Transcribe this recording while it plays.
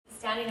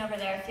standing over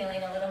there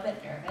feeling a little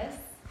bit nervous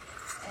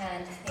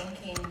and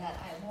thinking that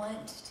I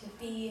want to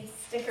be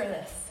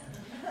stickerless.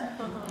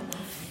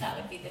 That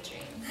would be the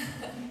dream.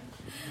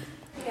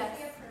 Yes.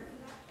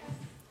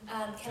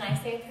 Can I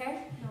say a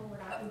prayer? No,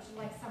 would you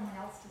like someone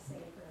else to say a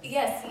prayer?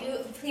 Yes,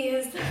 you,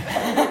 please. You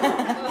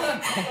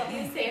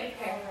say a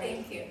prayer. Right.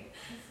 Thank you.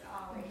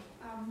 All right.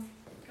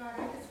 God,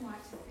 I just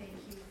want to thank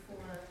you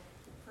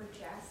for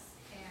Jess,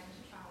 and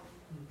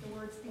the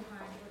words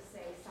behind her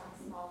say some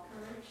small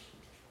courage,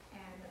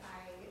 and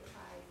I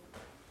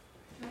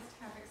just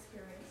have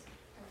experienced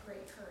a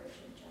great courage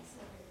in Jess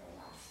over the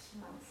last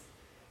months.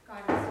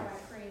 God, and so I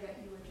pray that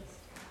you would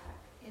just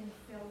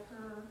infill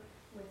her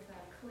with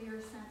a clear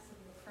sense of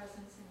your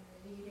presence in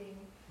your leading,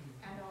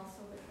 and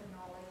also with the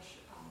knowledge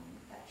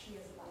that she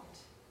is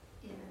loved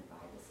in and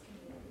by this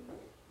community.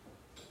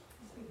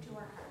 Speak to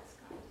our hearts,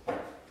 God.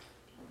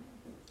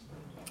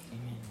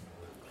 Amen.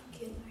 Thank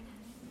you, Lord.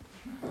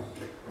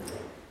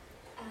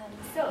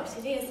 So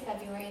today is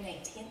February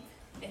 19th.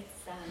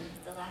 It's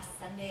the last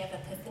Sunday of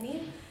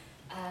Epiphany,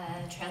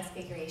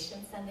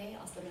 Transfiguration Sunday,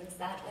 also known as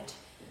that, which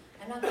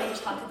I'm not going to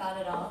talk about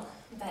at all,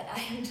 but I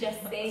am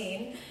just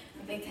saying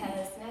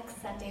because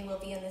next Sunday will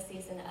be in the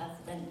season of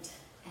Lent,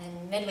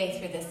 and midway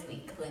through this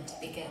week, Lent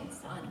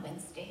begins on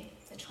Wednesday,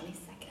 the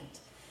 22nd.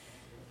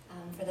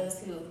 For those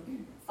who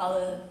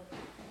follow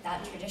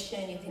that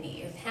tradition, you can eat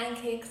your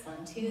pancakes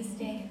on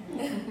Tuesday.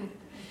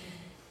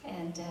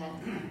 And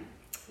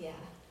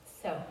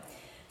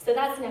so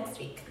that's next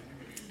week.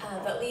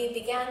 But we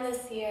began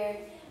this year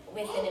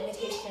with an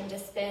invitation to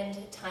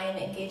spend time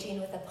engaging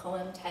with a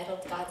poem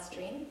titled God's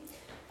Dream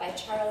by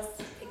Charles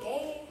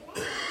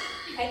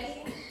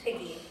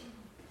Piggy,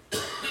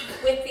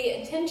 with the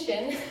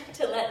intention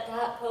to let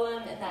that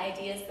poem and the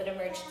ideas that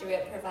emerge through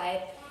it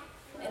provide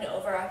an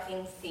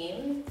overarching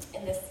theme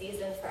in this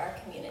season for our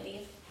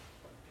community.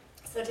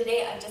 So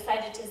today I've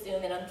decided to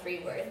zoom in on 3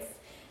 words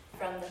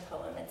from the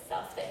poem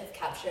itself that have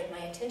captured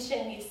my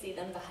attention. You see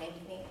them behind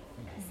me.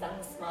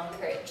 Some small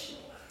courage.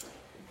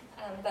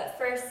 But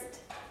first,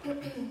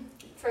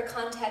 for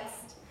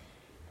context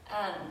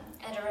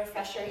and a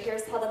refresher,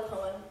 here's how the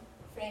poem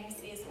frames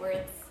these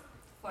words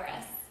for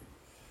us.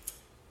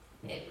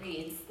 It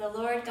reads, "The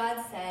Lord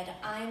God said,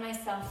 I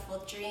myself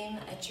will dream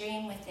a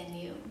dream within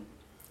you.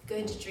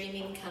 Good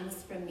dreaming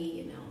comes from me,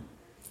 you know.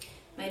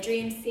 My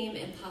dreams seem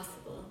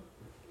impossible,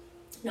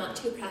 not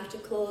too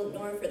practical,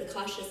 nor for the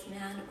cautious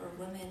man or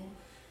woman.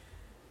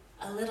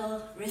 A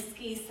little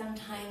risky,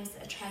 sometimes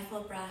a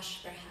trifle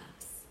brash,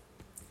 perhaps.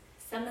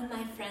 Some of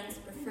my friends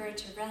prefer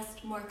to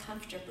rest more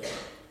comfortably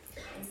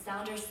in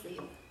sounder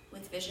sleep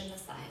with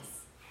visionless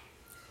eyes.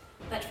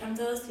 But from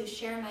those who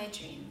share my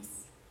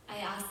dreams, I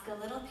ask a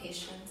little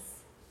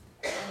patience,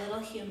 a little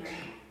humor,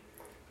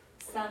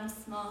 some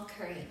small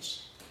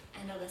courage,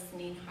 and a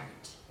listening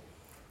heart.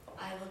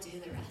 I will do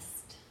the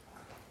rest."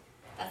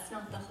 That's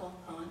not the whole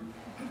poem,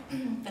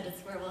 but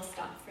it's where we'll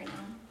stop for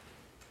now.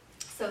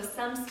 So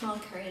some small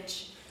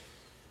courage.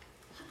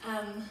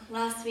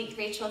 Last week,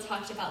 Rachel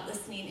talked about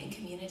listening in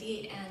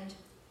community,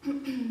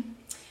 and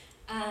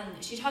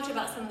she talked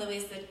about some of the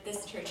ways that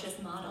this church has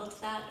modeled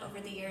that over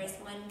the years,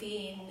 one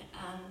being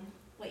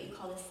what you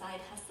call the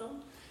side hustle,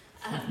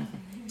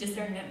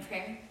 discernment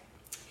prayer.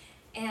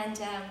 And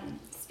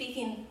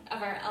speaking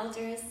of our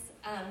elders,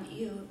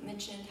 you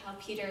mentioned how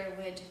Peter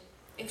would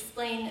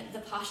explain the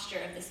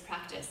posture of this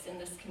practice in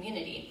this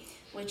community,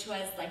 which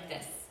was like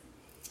this.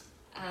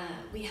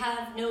 We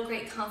have no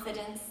great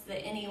confidence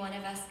that any one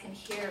of us can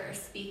hear or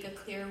speak a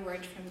clear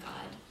word from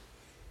God,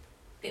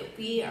 but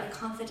we are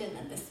confident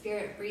that the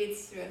Spirit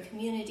breathes through a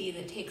community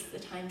that takes the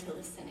time to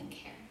listen and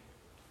care.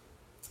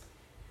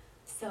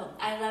 So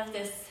I love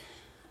this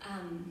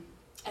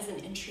as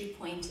an entry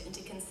point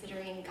into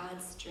considering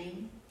God's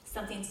dream,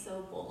 something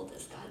so bold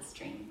as God's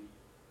dream.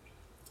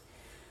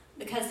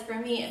 Because for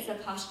me, it's a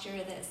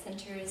posture that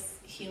centers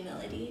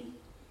humility.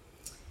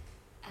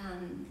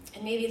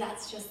 And maybe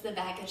that's just the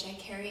baggage I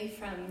carry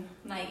from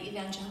my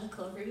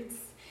evangelical roots,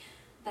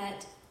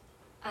 but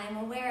I'm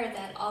aware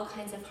that all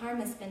kinds of harm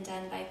has been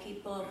done by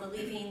people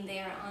believing they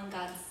are on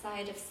God's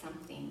side of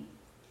something.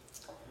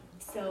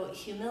 So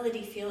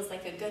humility feels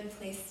like a good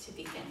place to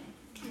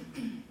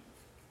begin.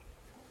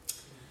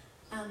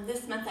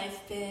 This month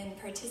I've been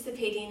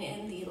participating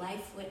in the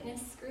Life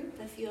Witness group.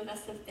 A few of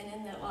us have been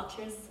in that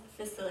Walter's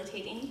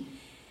facilitating.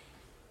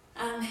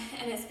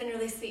 And it's been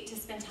really sweet to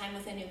spend time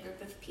with a new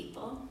group of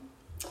people,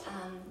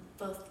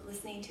 both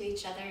listening to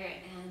each other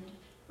and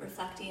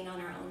reflecting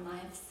on our own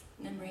lives,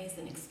 memories,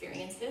 and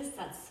experiences.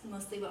 That's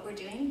mostly what we're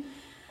doing.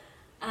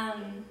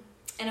 And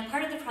a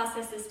part of the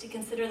process is to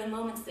consider the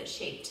moments that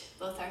shaped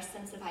both our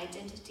sense of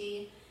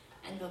identity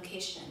and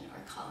vocation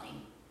or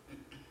calling.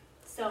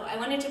 So I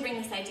wanted to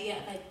bring this idea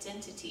of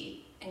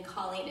identity and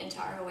calling into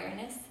our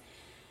awareness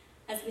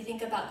as we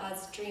think about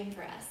God's dream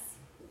for us,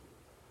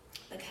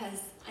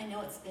 because I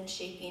know it's been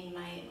shaping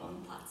my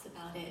own thoughts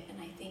about it, and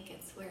I think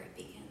it's where it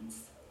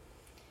begins.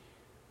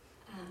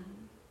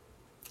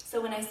 So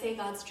when I say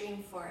God's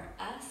dream for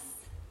us,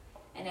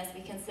 And as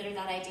we consider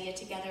that idea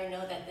together,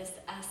 know that this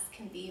us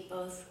can be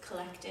both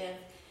collective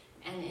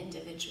and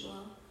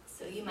individual.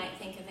 So you might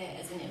think of it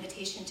as an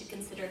invitation to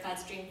consider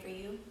God's dream for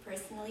you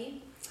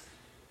personally,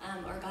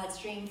 or God's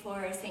dream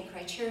for St.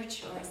 Croix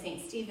Church, or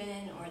St.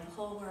 Stephen, or the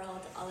whole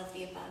world, all of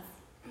the above.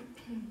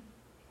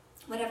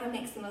 Whatever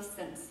makes the most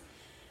sense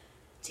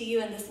to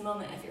you in this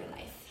moment of your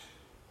life.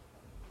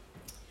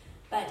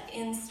 But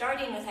in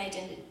starting with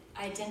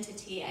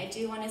identity, I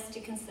do want us to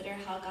consider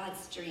how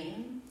God's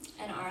dream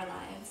and our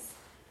lives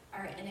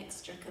are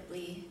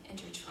inextricably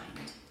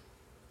intertwined.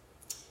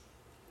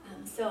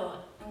 So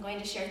I'm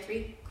going to share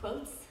 3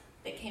 quotes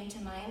that came to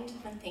mind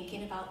when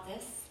thinking about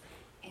this,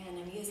 and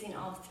I'm using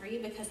all 3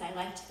 because I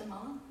liked them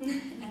all,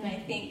 and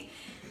I think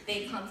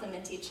they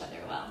complement each other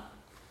well.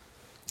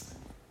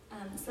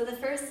 So the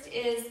first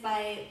is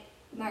by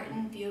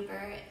Martin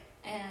Buber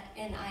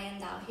in I Am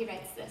Thou. He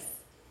writes this: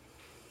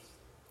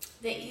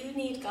 that you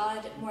need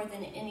God more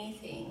than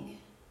anything,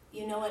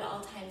 you know at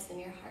all times in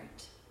your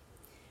heart.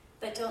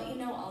 But don't you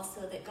know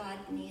also that God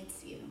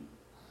needs you?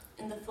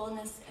 In the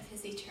fullness of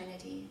his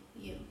eternity,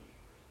 you.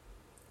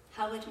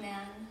 How would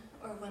man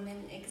or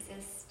woman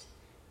exist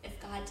if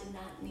God did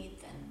not need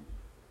them?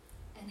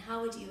 And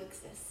how would you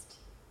exist?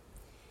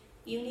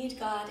 You need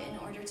God in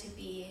order to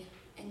be,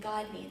 and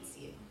God needs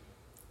you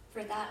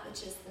for that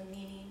which is the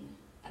meaning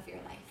of your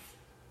life.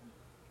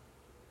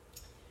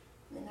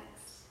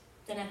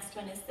 The next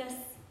one is this,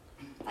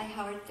 by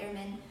Howard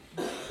Thurman.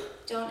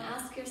 Don't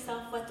ask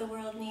yourself what the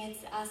world needs,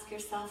 ask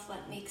yourself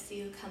what makes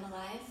you come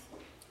alive,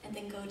 and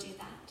then go do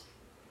that.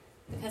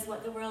 Because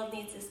what the world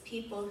needs is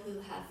people who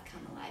have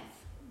come alive.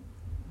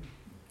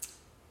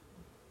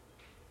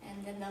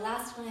 And then the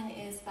last one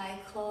is by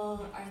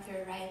Cole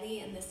Arthur Riley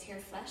in This Here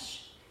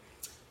Flesh.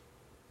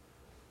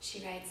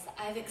 She writes,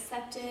 I've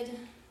accepted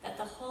that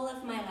the whole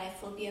of my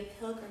life will be a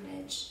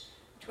pilgrimage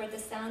toward the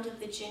sound of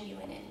the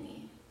genuine in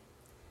me.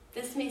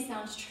 This may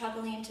sound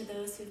troubling to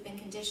those who've been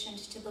conditioned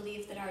to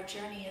believe that our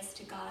journey is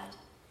to God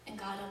and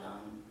God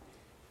alone.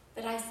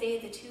 But I say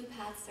the 2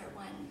 paths are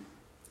one.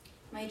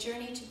 My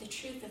journey to the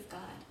truth of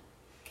God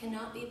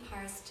cannot be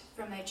parsed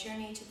from my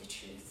journey to the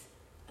truth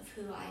of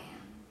who I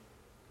am.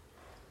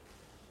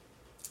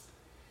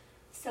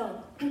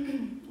 So,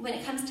 when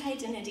it comes to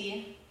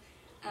identity,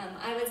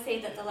 I would say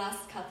that the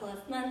last couple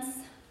of months,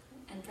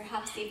 and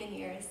perhaps even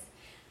years,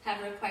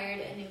 have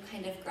required a new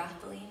kind of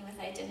grappling with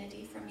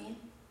identity for me.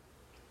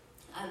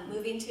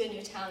 Moving to a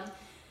new town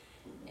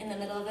in the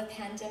middle of a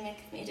pandemic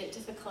made it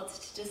difficult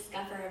to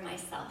discover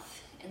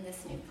myself in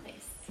this new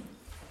place.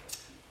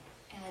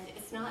 And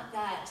it's not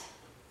that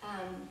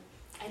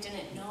I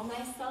didn't know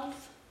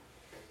myself,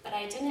 but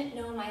I didn't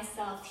know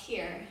myself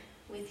here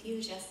with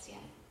you just yet.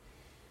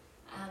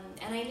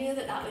 And I knew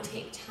that that would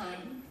take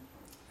time,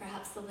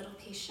 perhaps a little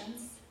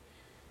patience.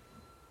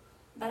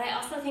 But I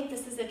also think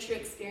this is a true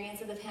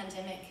experience of the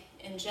pandemic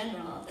in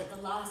general, that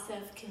the loss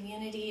of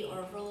community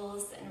or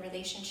roles and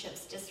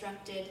relationships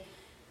disrupted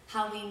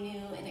how we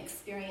knew and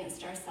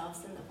experienced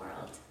ourselves in the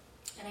world.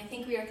 And I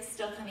think we are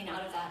still coming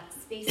out of that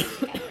space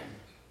together.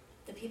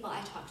 The people I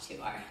talk to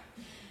are.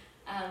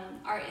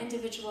 Our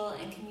individual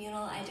and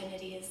communal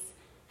identities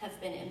have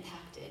been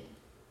impacted.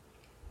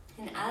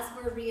 And as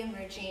we're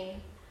re-emerging,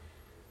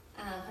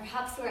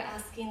 perhaps we're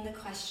asking the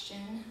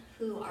question,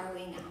 who are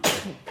we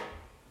now?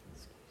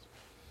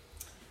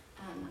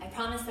 I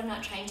promise I'm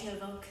not trying to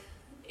evoke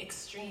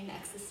extreme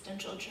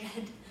existential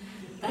dread,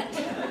 but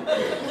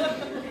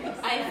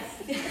I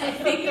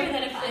figure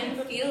that if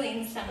I'm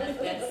feeling some of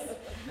this,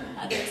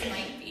 others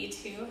might be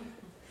too.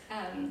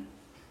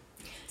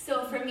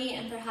 So for me,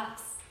 and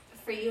perhaps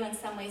for you in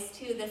some ways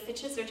too, the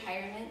Fitch's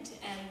retirement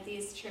and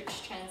these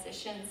church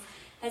transitions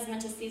has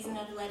meant a season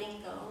of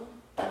letting go,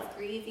 of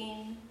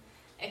grieving,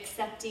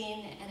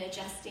 accepting, and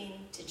adjusting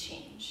to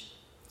change.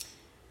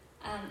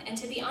 And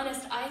to be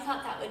honest, I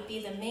thought that would be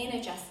the main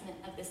adjustment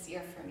of this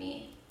year for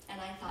me, and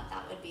I thought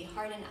that would be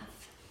hard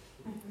enough.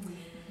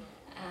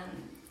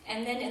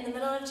 And then in the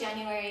middle of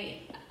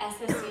January,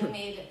 SSU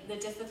made the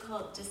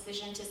difficult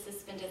decision to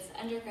suspend its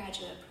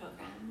undergraduate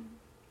program,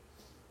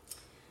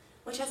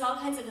 which has all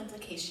kinds of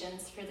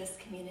implications for this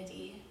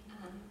community,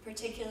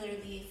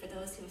 particularly for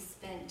those who have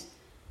spent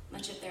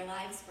much of their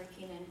lives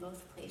working in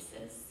both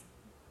places.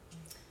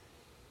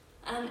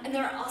 And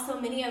there are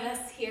also many of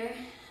us here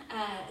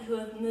who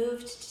have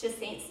moved to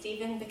St.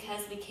 Stephen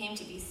because we came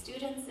to be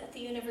students at the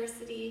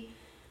university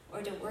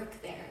or to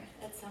work there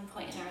at some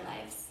point in our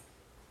lives.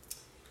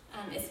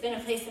 It's been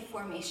a place of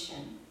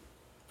formation,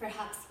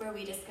 perhaps where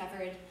we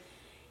discovered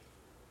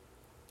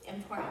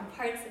important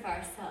parts of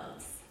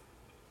ourselves,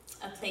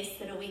 a place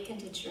that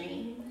awakened a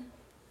dream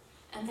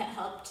and that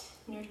helped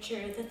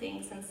nurture the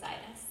things inside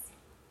us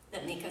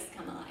that make us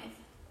come alive.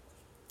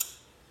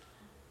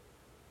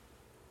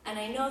 And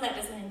I know that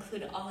doesn't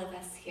include all of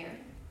us here,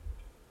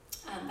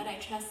 but I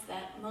trust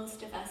that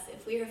most of us,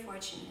 if we are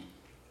fortunate,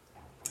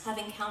 have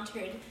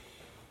encountered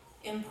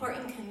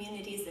important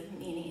communities of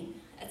meaning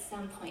at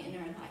some point in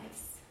our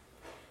lives.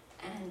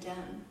 And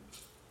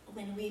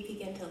when we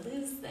begin to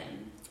lose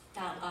them,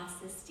 that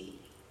loss is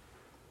deep.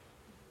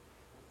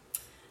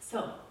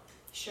 So,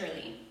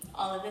 surely,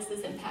 all of this has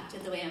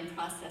impacted the way I'm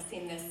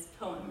processing this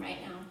poem right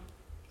now.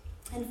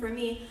 And for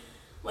me,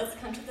 what's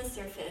come to the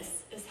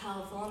surface is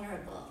how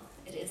vulnerable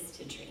it is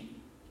to dream.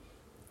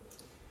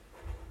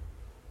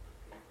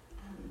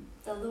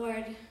 The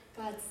Lord,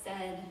 God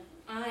said,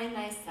 I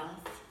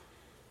myself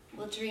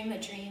will dream a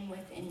dream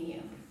within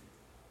you.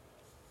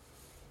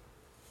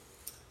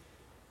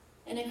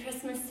 In a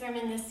Christmas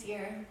sermon this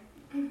year,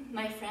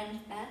 my friend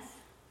Beth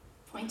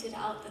pointed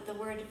out that the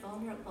word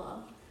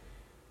vulnerable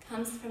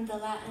comes from the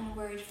Latin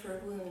word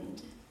for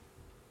wound.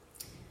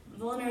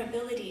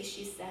 Vulnerability,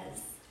 she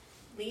says,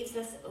 leaves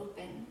us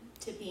open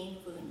to being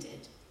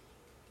wounded.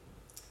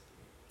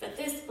 But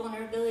this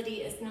vulnerability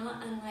is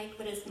not unlike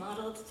what is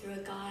modeled through a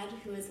God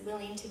who is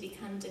willing to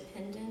become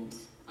dependent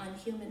on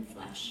human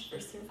flesh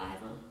for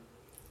survival,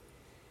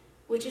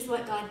 which is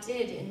what God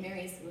did in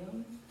Mary's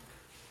womb.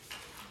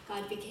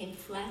 God became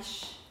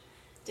flesh,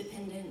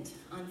 dependent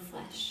on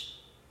flesh.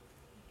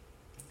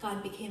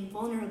 God became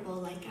vulnerable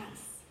like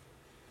us.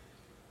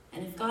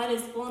 And if God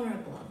is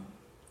vulnerable,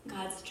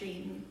 God's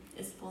dream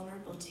is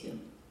vulnerable too.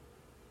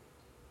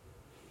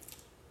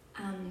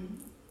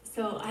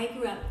 So I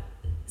grew up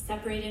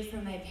separated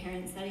from my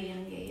parents at a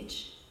young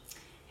age,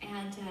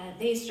 and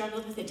they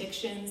struggled with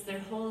addictions their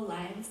whole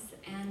lives,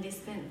 and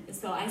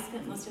so I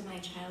spent most of my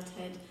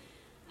childhood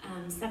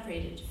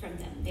separated from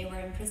them. They were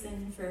in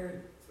prison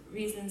for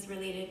reasons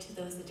related to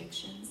those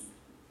addictions.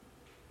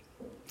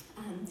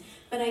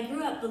 But I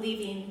grew up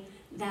believing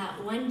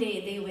that one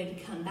day they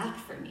would come back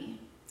for me,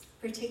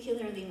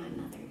 particularly my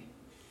mother.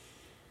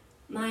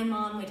 My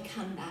mom would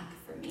come back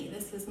for me.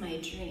 This was my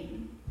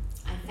dream.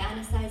 I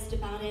fantasized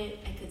about it.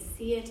 I could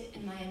see it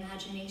in my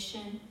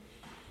imagination.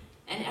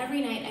 And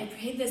every night I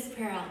prayed this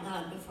prayer out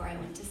loud before I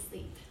went to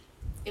sleep.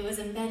 It was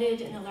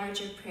embedded in a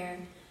larger prayer,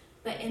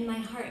 but in my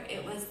heart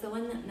it was the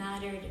one that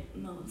mattered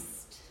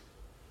most.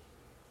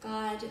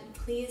 God,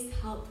 please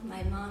help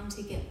my mom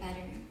to get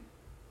better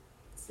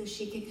so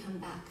she could come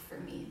back for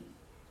me.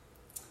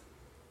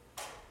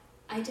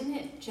 I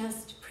didn't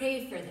just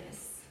pray for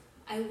this.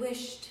 I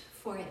wished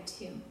for it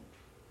too.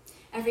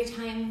 Every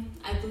time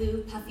I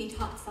blew puffy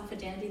tops off a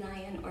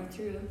dandelion or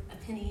threw a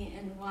penny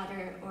in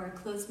water or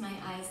closed my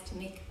eyes to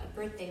make a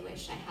birthday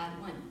wish, I had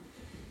one.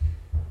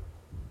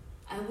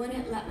 I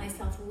wouldn't let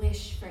myself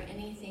wish for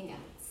anything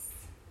else.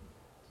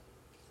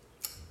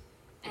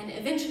 And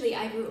eventually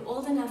I grew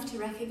old enough to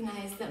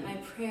recognize that my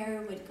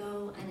prayer would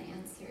go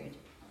unanswered.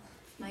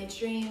 My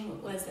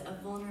dream was a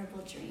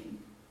vulnerable dream.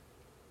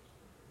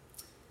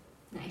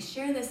 And I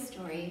share this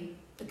story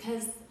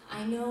because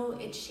I know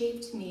it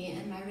shaped me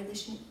and my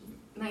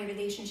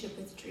relationship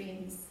with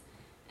dreams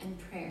and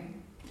prayer,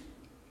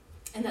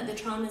 and that the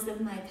traumas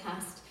of my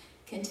past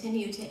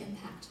continue to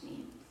impact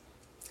me.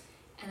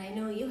 And I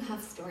know you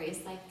have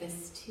stories like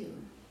this too.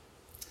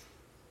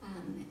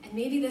 And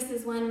maybe this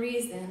is one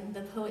reason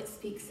the poet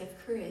speaks of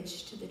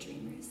courage to the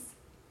dreamers.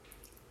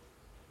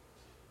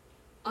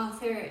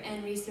 Author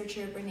and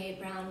researcher Brené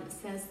Brown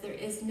says there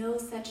is no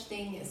such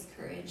thing as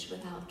courage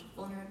without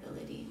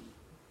vulnerability.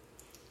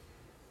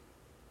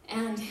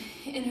 And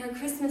in her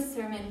Christmas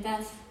sermon,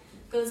 Beth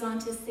goes on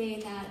to say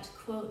that,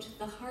 quote,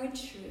 the hard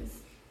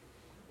truth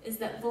is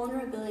that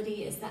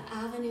vulnerability is the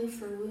avenue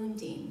for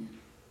wounding,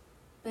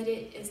 but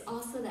it is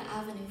also the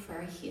avenue for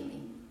our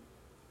healing.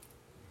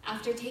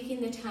 After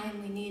taking the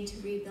time we need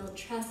to rebuild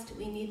trust,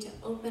 we need to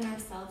open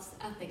ourselves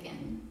up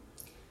again,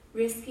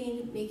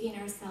 risking making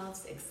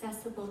ourselves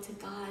accessible to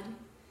God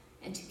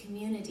and to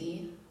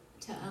community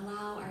to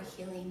allow our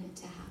healing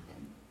to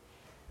happen.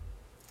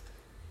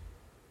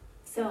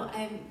 So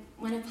I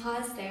want to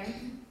pause there,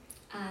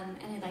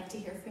 and I'd like to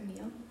hear from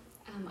you,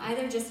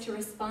 either just to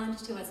respond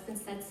to what's been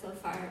said so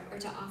far or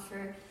to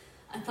offer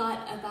a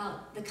thought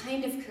about the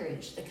kind of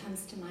courage that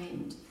comes to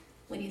mind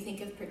when you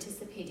think of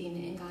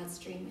participating in God's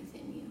dream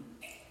within you.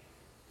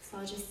 So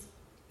I'll just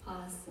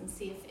pause and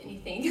see if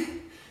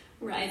anything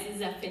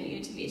rises up in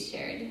you to be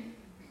shared.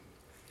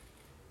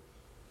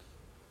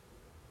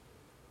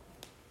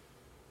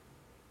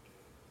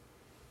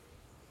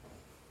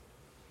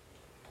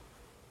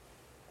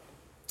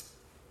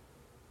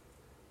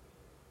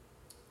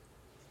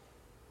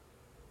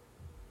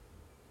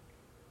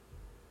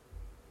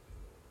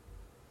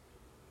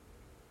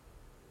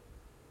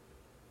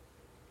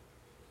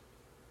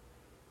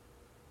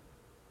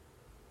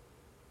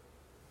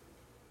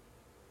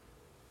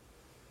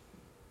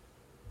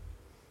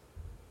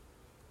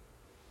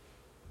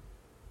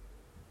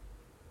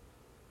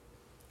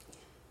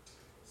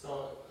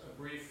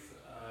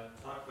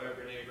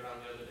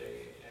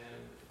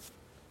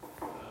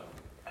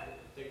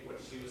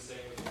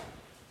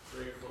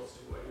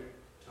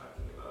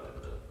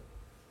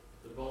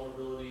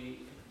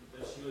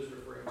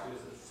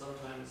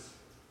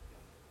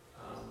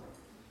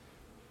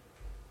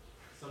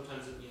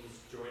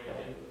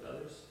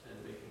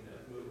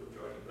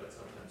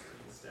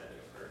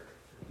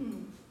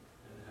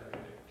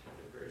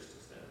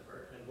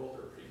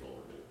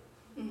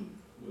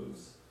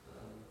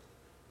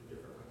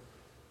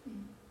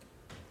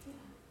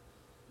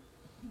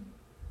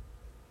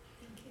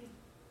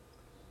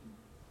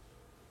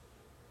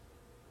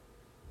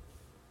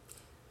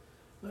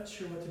 not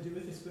sure what to do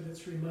with this, but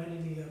it's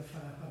reminding me of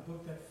a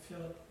book that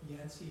Philip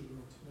Yancey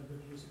wrote a number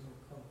of years ago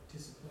called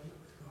Disappointment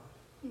with God.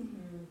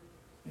 Mm-hmm.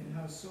 And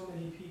how so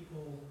many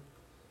people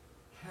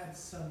had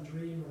some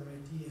dream or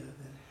idea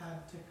that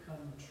had to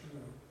come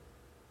true,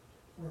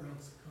 or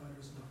else God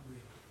was not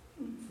real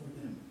for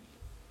them.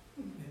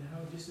 And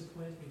how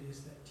disappointing it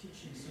is that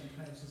teaching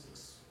sometimes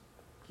is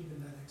given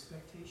that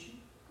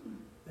expectation,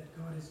 that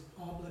God is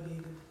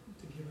obligated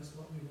to give us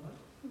what we want,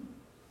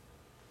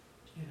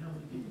 and how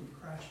many people have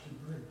crashed and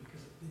burned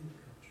because it didn't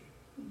come true.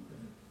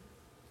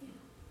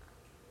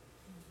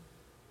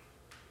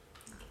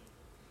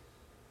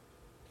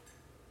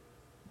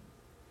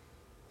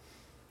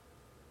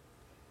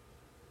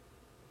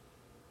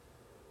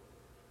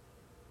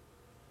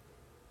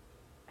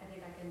 I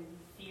think I can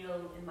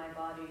feel in my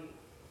body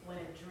when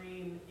a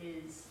dream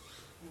is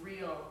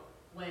real,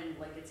 when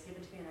like it's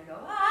given to me and I go,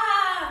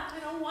 I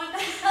don't want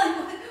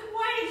that.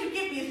 Why did you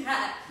give me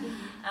that?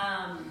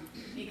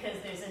 Because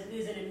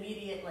there's an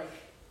immediate like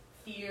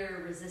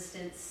fear,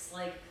 resistance,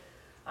 like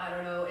I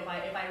don't know if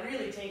I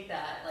really take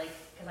that, like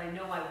because I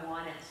know I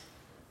want it,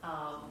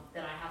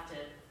 then I have to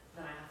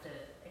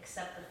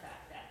accept the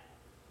fact that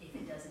if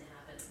it doesn't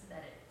happen,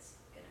 that it's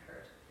gonna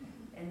hurt,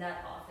 and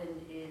that often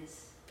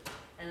is.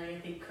 And I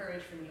think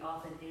courage for me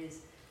often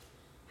is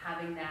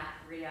having that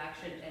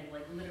reaction and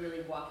like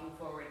literally walking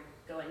forward,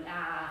 going,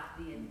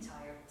 the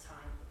entire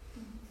time.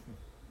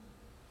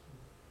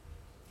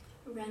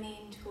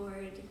 Running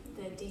toward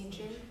the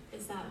danger,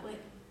 is that what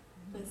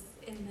was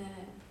in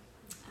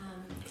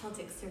the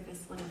Celtic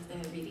service? One of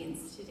the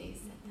readings today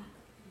said that.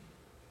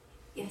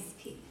 Yes,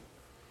 Pete.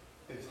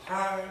 It's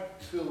hard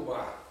to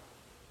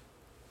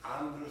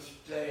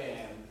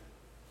understand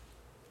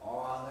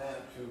all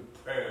that to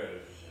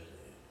prayers.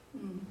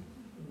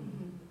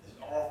 It's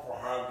awful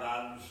hard to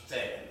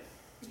understand.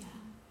 Yeah.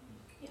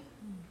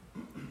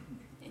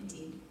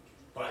 Indeed.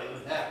 But you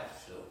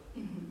have to.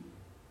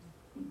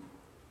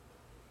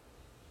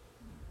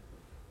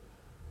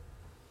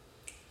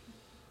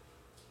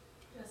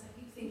 Yes, I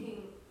keep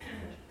thinking,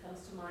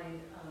 comes to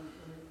mind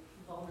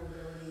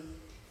vulnerability,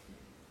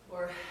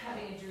 or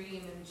having a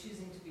dream and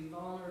choosing to be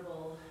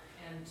vulnerable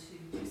and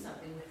to do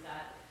something with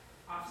that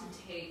often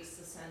takes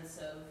a sense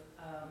of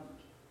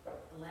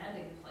a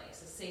landing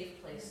place, a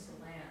safe place to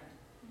land.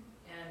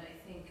 And I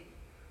think,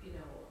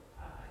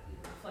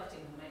 reflecting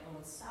on my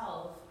own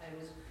self, I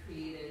was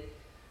created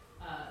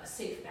a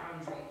safe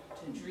boundary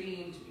to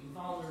dream, to be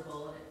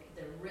vulnerable, and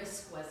the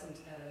risk wasn't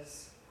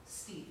as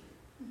steep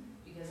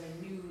because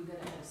I knew that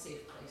I had a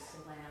safe place to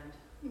land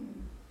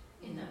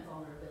in that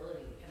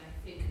vulnerability. And I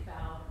think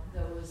about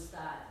those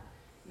that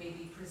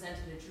maybe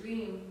presented a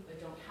dream but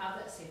don't have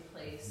that safe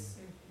place,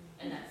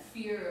 and that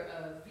fear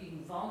of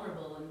being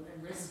vulnerable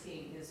and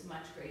risking is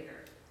much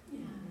greater.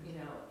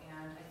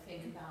 And I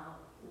think about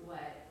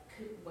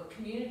what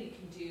community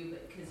can do,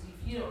 but because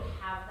if you don't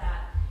have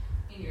that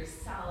in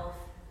yourself,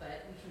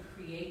 but we can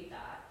create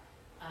that,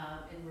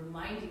 and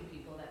reminding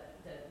people that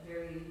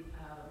very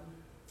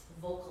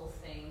vocal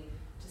thing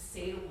to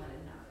say to one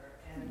another,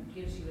 and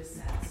gives you a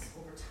sense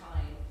over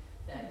time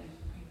that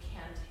you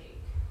can take,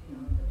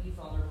 be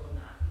vulnerable in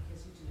that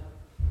because you do have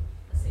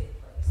a safe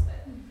place.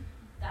 But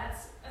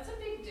that's a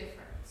big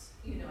difference,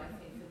 I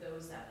think, for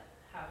those that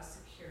have a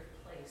secure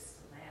place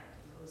to land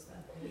and those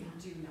that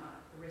do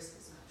not. The risk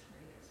is much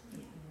greater.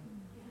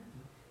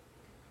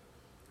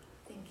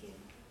 Thank you.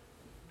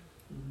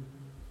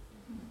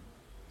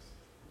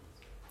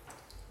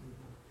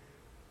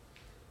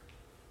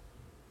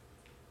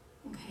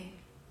 Okay.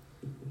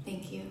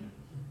 Thank you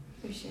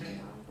for sharing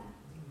all of that.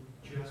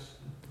 Jess,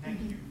 thank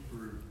you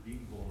for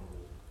being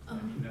vulnerable. I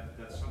mean,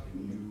 that's something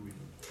new in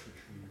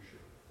church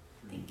leadership.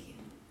 Thank you.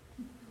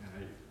 And I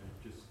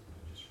just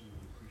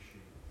really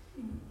appreciate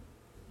you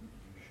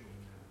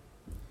showing that.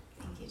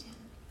 Thank you, Tim.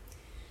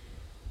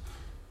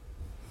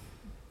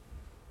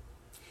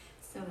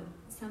 So,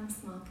 some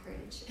small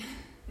courage.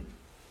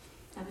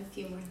 I have a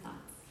few more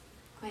thoughts.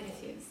 Quite a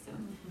few, so.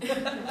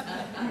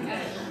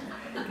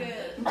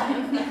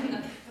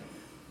 Good.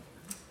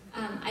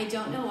 I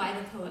don't know why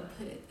the poet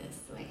put it this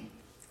way,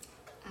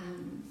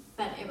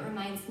 but it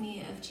reminds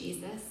me of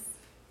Jesus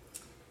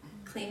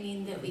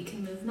claiming that we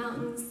can move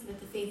mountains with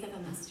the faith of a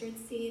mustard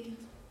seed.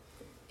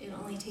 It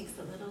only takes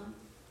a little.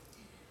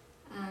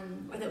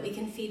 Or that we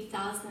can feed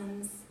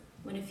thousands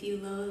when a few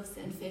loaves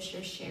and fish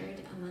are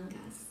shared among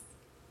us.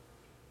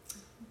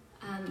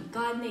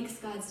 God makes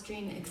God's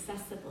dream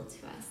accessible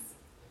to us,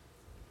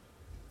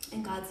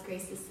 and God's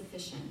grace is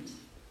sufficient.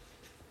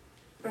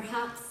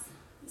 Perhaps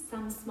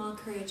some small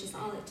courage is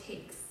all it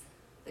takes,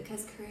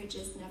 because courage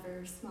is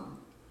never small.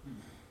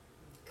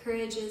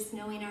 Courage is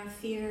knowing our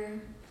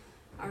fear,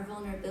 our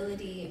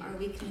vulnerability, our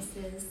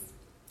weaknesses,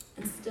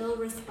 and still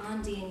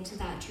responding to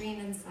that dream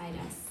inside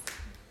us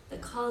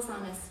that calls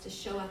on us to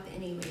show up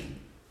anyway,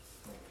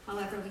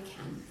 however we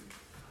can.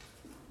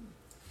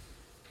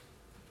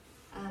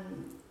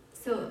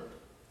 So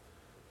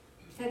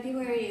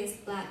February is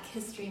Black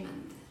History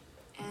Month,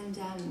 and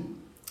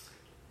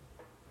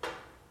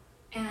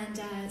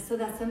so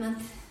that's a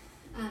month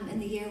in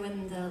the year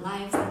when the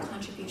lives and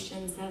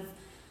contributions of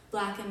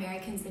Black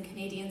Americans and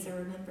Canadians are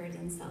remembered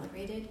and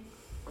celebrated.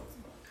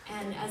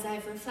 And as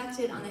I've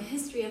reflected on the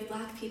history of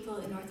Black people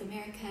in North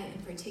America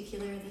in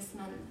particular this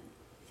month,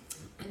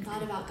 and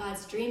thought about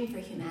God's dream for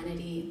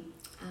humanity,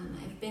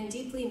 I've been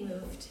deeply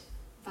moved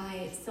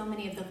by so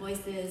many of the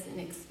voices and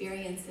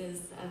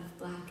experiences of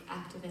Black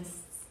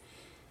activists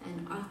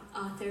and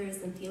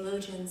authors and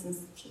theologians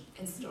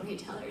and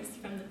storytellers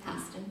from the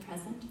past and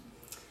present,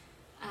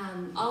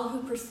 all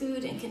who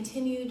pursued and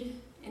continue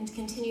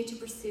to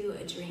pursue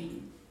a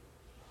dream.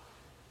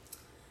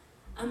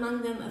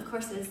 Among them, of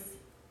course, is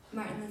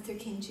Martin Luther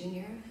King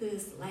Jr.,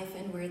 whose life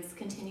and words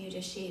continue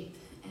to shape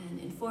and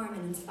inform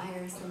and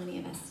inspire so many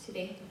of us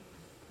today.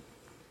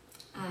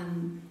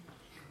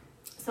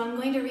 So I'm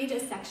going to read a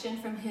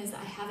section from his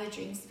I Have a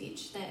Dream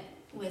speech that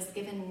was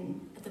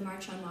given at the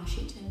March on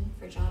Washington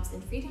for Jobs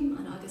and Freedom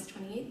on August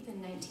 28th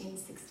in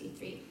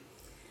 1963.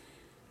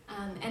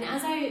 And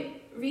as I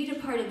read a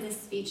part of this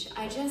speech,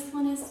 I just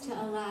want us to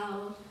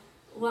allow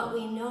what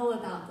we know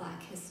about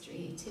Black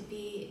history to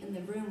be in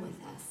the room with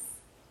us,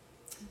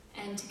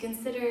 and to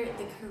consider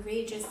the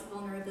courageous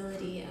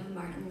vulnerability of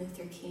Martin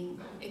Luther King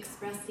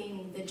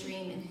expressing the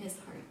dream in his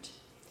heart,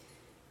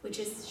 which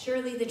is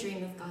surely the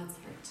dream of God's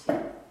heart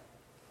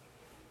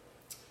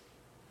too.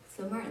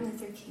 So Martin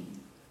Luther King.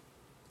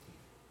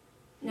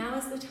 Now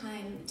is the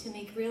time to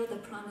make real the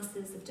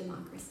promises of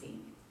democracy.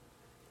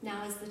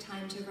 Now is the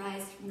time to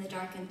rise from the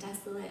dark and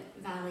desolate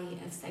valley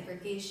of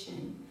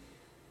segregation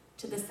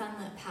to the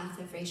sunlit path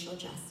of racial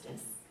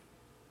justice.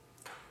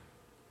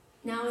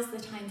 Now is the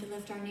time to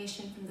lift our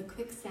nation from the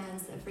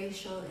quicksands of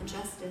racial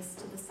injustice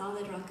to the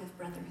solid rock of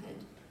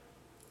brotherhood.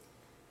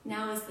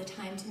 Now is the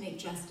time to make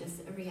justice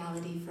a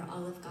reality for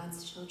all of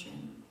God's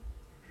children.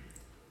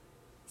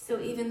 So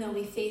even though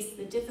we face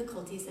the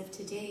difficulties of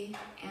today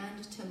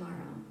and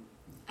tomorrow,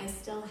 I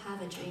still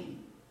have a dream.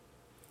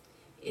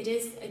 It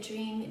is a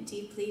dream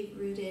deeply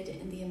rooted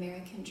in the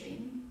American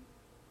dream.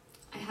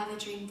 I have a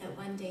dream that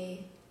one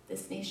day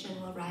this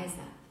nation will rise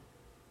up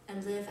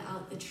and live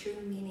out the true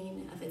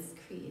meaning of its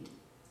creed.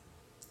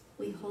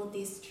 We hold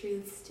these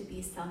truths to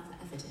be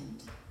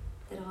self-evident,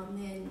 that all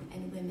men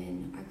and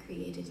women are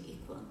created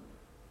equal.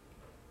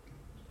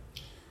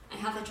 I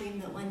have a dream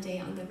that one day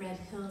on the red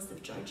hills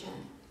of Georgia,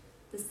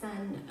 the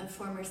son of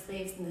former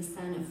slaves and the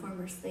son of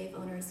former slave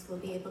owners will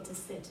be able to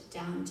sit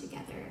down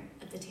together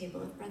at the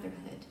table of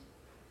brotherhood.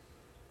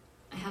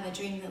 I have a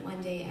dream that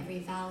one day every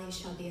valley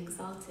shall be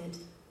exalted,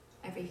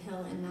 every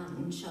hill and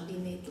mountain shall be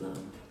made low.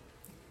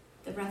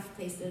 The rough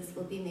places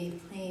will be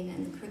made plain,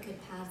 and the crooked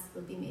paths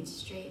will be made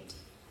straight,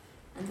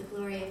 and the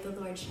glory of the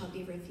Lord shall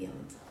be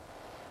revealed,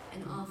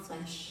 and all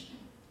flesh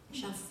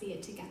shall see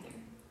it together.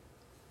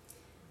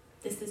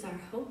 This is our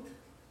hope.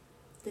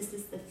 This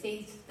is the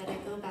faith that I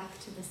go back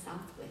to the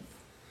South with.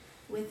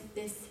 With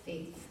this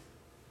faith,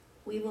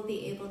 we will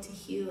be able to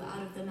hew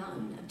out of the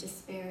mountain of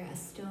despair a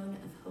stone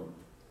of hope.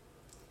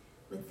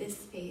 With this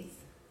faith,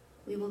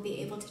 we will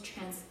be able to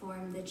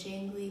transform the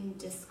jangling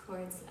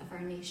discords of our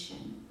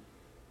nation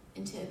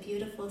into a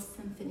beautiful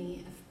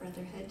symphony of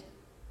brotherhood.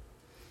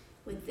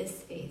 With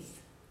this faith,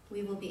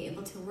 we will be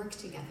able to work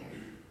together,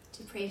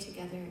 to pray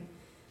together,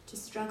 to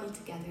struggle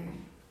together,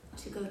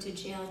 to go to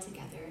jail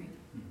together,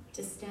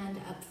 to stand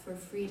up for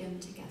freedom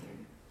together,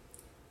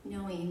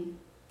 knowing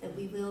that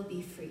we will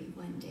be free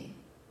one day.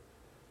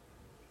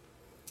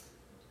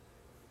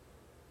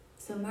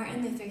 So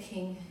Martin Luther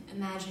King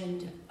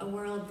imagined a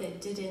world that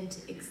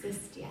didn't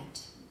exist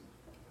yet,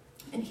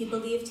 and he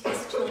believed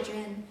his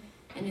children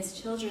and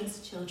his children's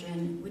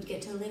children would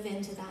get to live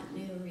into that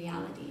new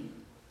reality.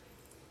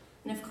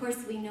 And of course,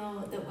 we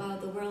know that while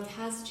the world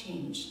has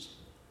changed,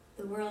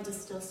 the world is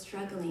still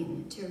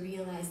struggling to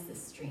realize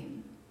this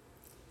dream.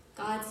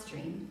 God's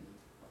dream,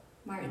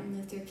 Martin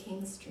Luther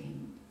King's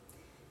dream,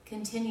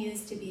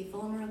 continues to be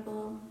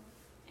vulnerable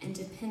and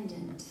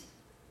dependent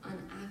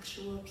on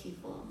actual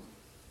people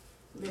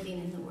living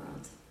in the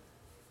world.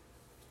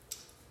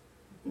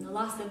 And the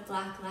loss of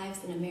Black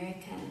lives in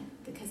America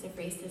because of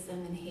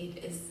racism and hate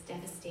is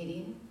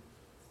devastating.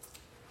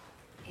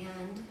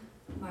 And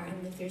Martin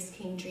Luther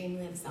King's dream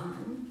lives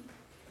on.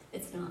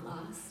 It's not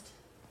lost.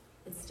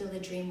 It's still a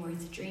dream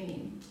worth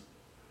dreaming.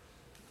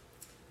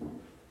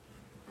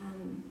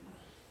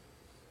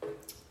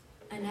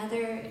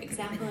 Another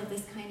example of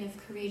this kind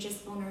of courageous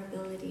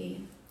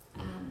vulnerability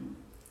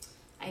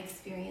I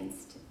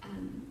experienced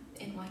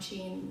in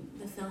watching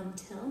the film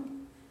Till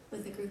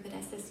with a group at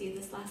SSU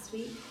this last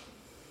week.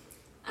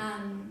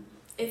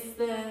 It's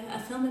a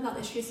film about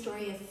the true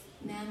story of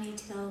Mamie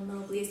Till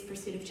Mobley's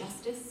pursuit of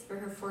justice for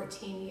her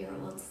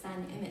 14-year-old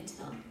son, Emmett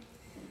Till,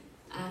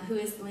 who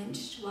was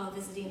lynched while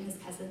visiting his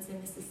cousins in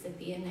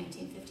Mississippi in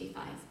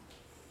 1955.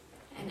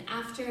 And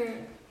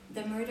after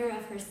the murder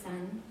of her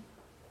son,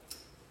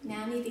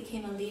 Mamie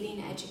became a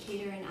leading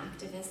educator and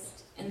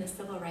activist in the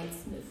civil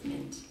rights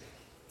movement.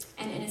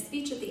 And in a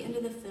speech at the end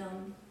of the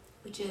film,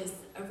 which is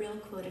a real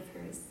quote of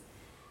hers,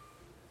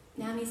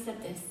 Mamie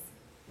said this.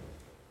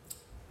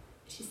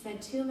 She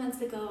said, 2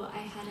 months ago, I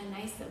had a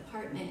nice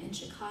apartment in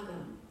Chicago.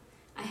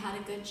 I had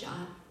a good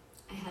job.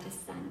 I had a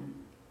son.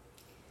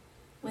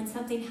 When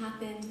something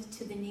happened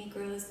to the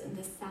Negroes in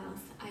the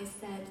South, I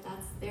said,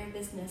 that's their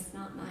business,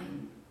 not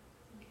mine.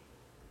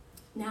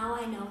 Now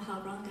I know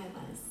how wrong I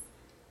was.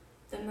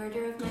 The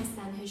murder of my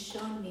son has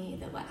shown me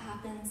that what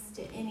happens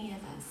to any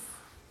of us,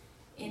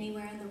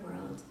 anywhere in the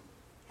world,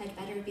 had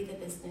better be the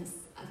business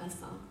of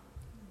us all.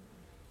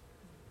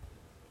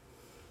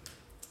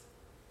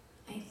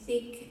 I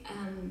think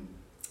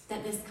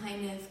that this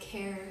kind of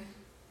care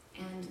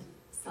and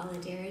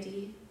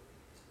solidarity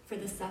for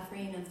the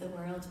suffering of the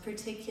world,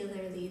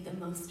 particularly the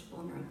most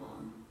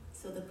vulnerable,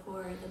 so the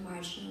poor, the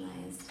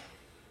marginalized,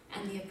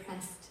 and the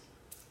oppressed,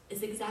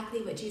 is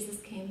exactly what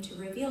Jesus came to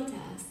reveal to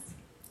us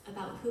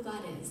about who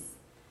God is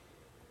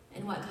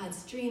and what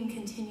God's dream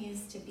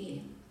continues to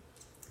be.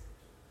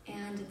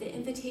 And the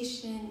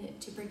invitation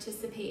to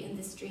participate in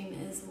this dream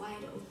is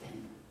wide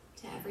open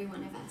to every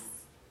one of us.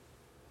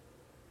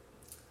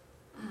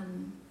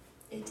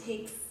 It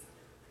takes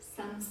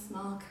some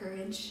small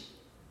courage.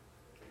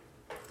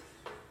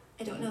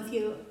 I don't know if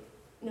you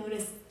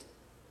noticed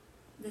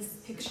this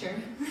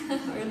picture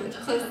or looked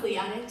closely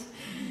at it,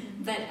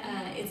 but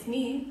it's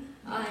me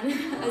on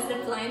a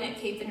zip line at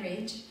Cape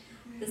Enrage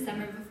the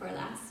summer before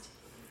last.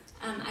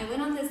 I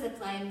went on the zip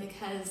line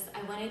because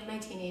I wanted my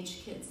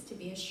teenage kids to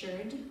be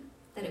assured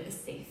that it was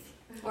safe,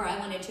 or I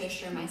wanted to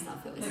assure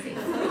myself it was safe.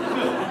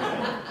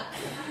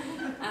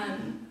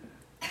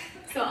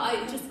 So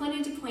I just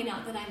wanted to point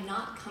out that I'm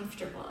not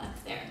comfortable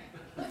up there.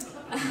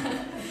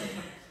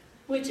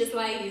 Which is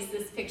why I use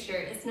this picture.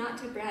 It's not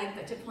to brag,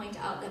 but to point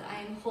out that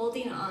I'm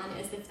holding on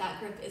as if that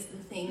grip is the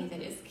thing that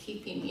is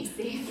keeping me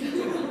safe.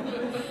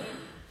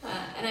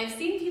 And I've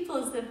seen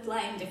people zip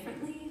line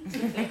differently,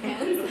 with their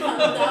hands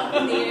held out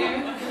in the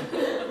air.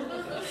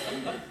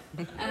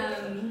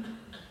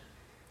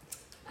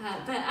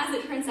 But as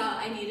it turns out,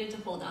 I needed to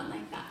hold on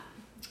like that.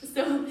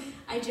 So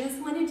I just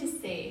wanted to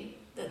say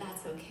that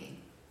that's okay.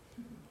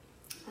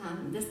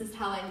 This is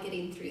how I'm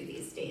getting through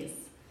these days.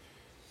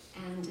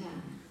 And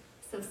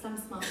so some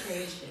small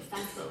courage, if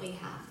that's what we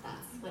have,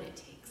 that's what it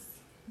takes.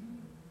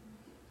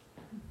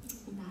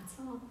 And that's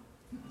all.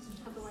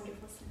 Have a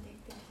wonderful Sunday.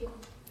 Thank you.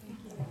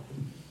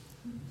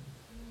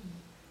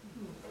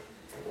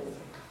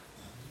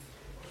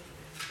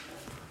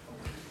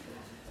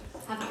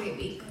 Have a great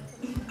week.